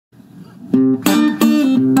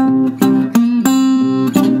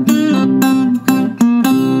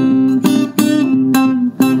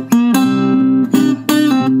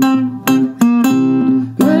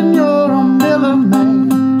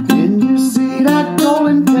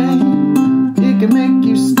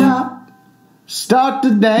Start to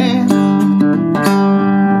dance,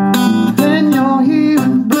 then you're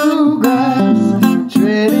hearing bluegrass,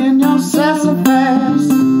 treading your sassafras,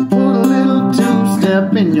 put a little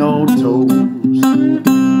two-step in your toes.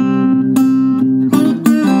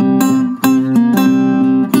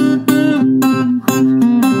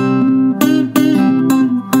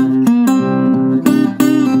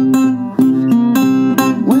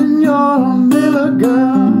 When you're a Miller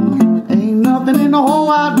girl, ain't nothing in the whole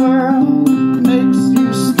wide world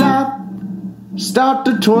start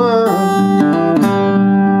to twirl.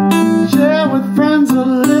 Share with friends a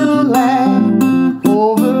little laugh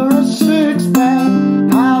over a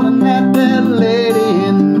six-pack, howling at that lady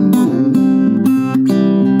in the moon.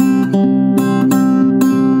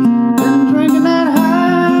 Been drinking that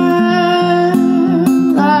high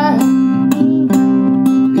life.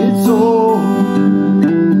 It's so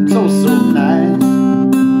nice.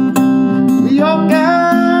 We all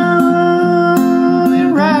got it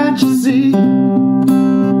right, you see.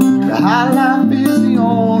 High life is the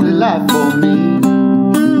only life for me.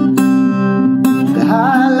 The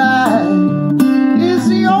high life is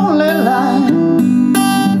the only life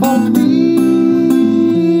for me.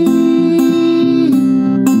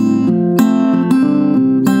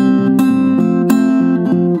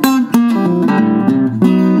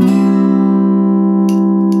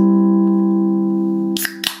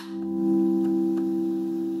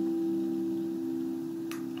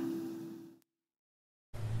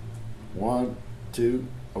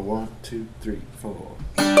 One, two, three, four.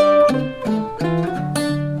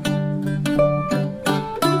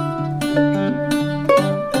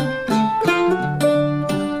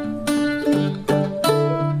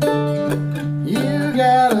 You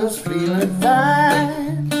got us feeling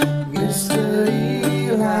fine, Mr.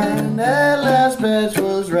 Eli. That last batch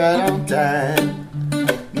was right on time,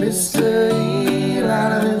 Mr. Eli.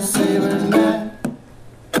 I've been savoring that.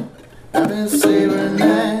 I've been savoring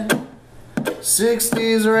that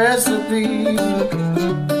 60s recipe.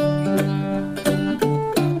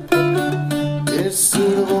 It's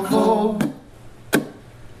suitable for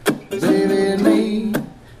baby and me.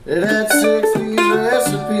 That 60s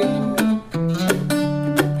recipe.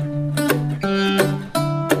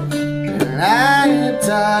 And I ain't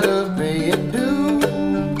tired of paying dues.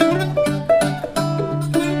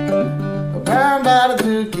 A brown bottle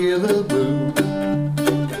to kill the blues.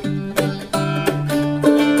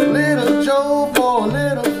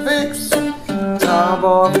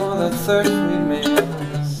 Boy for the 33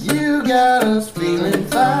 minutes. You got us feeling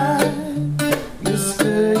fine,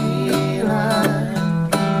 Mr. Eli.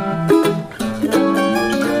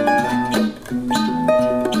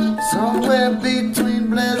 Somewhere between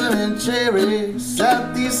Pleasant and Cherry,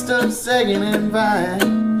 southeast of Sagan and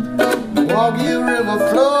Vine, Milwaukee River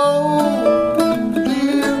flows,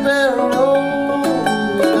 Beer Barrel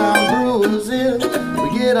rolls down Brewers Hill. We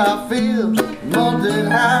get our fill, malted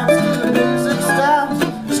hops to the music stops.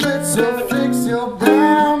 Schlitz will fix your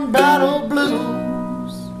brown bottle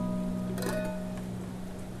blues.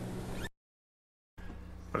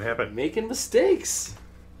 What happened? Making mistakes.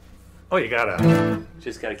 Oh, you gotta.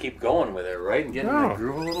 Just gotta keep going with it, right? And getting No. the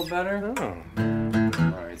groove a little better. Oh.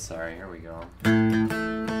 Alright, sorry, here we go.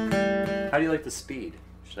 How do you like the speed?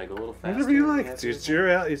 Should I go a little faster? Whatever you like. It's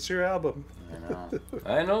your album.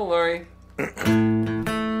 I know, Laurie.